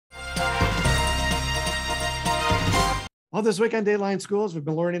Well, this week on Dateline Schools, we've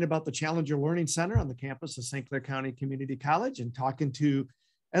been learning about the Challenger Learning Center on the campus of St. Clair County Community College and talking to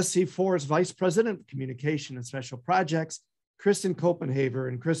SC4's Vice President of Communication and Special Projects, Kristin Copenhaver.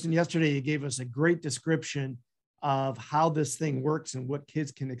 And Kristin, yesterday you gave us a great description of how this thing works and what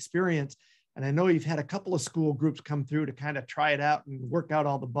kids can experience. And I know you've had a couple of school groups come through to kind of try it out and work out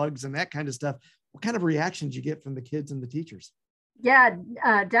all the bugs and that kind of stuff. What kind of reactions you get from the kids and the teachers? Yeah,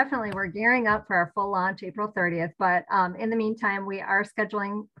 definitely. We're gearing up for our full launch April 30th. But in the meantime, we are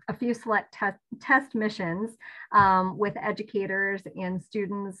scheduling a few select test missions with educators and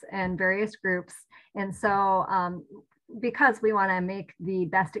students and various groups. And so because we want to make the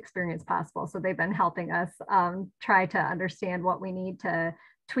best experience possible. So they've been helping us try to understand what we need to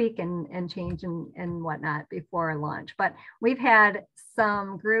tweak and change and whatnot before launch. But we've had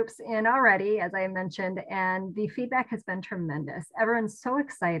some groups in already, as I mentioned, and the feedback has been tremendous. Everyone's so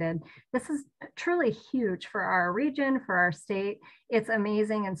excited. This is truly huge for our region, for our state. It's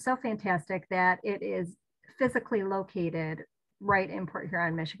amazing and so fantastic that it is physically located right in Port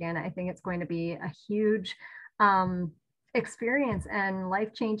Huron, Michigan. I think it's going to be a huge experience and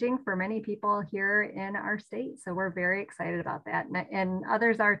life-changing for many people here in our state. So we're very excited about that. And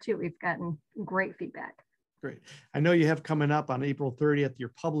others are too. We've gotten great feedback. Great. I know you have coming up on April 30th,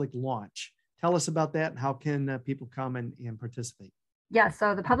 your public launch. Tell us about that and how can people come and participate? Yeah,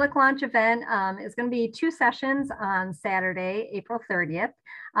 so the public launch event is going to be 2 sessions on Saturday, April 30th.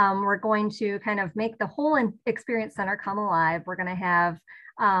 We're going to kind of make the whole experience center come alive. We're going to have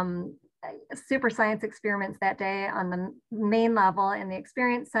super science experiments that day on the main level in the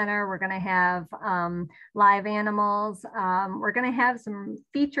experience center. We're going to have live animals. We're going to have some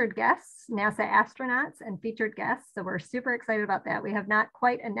featured guests, NASA astronauts and featured guests. So we're super excited about that. We have not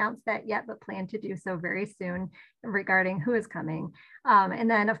quite announced that yet, but plan to do so very soon regarding who is coming. And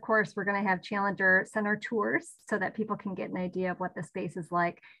then of course, we're going to have Challenger Center tours so that people can get an idea of what the space is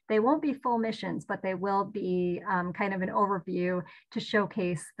like. They won't be full missions, but they will be kind of an overview to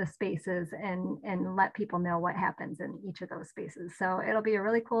showcase the spaces and let people know what happens in each of those spaces. So it'll be a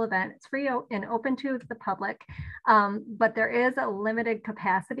really cool event. It's free and open to the public, but there is a limited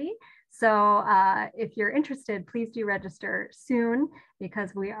capacity. So if you're interested, please do register soon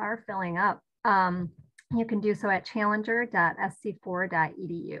because we are filling up. You can do so at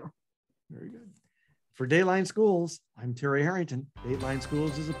challenger.sc4.edu. Very good. For Dateline Schools, I'm Terry Harrington. Dateline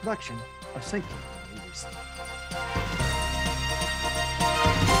Schools is a production of St. Clair University.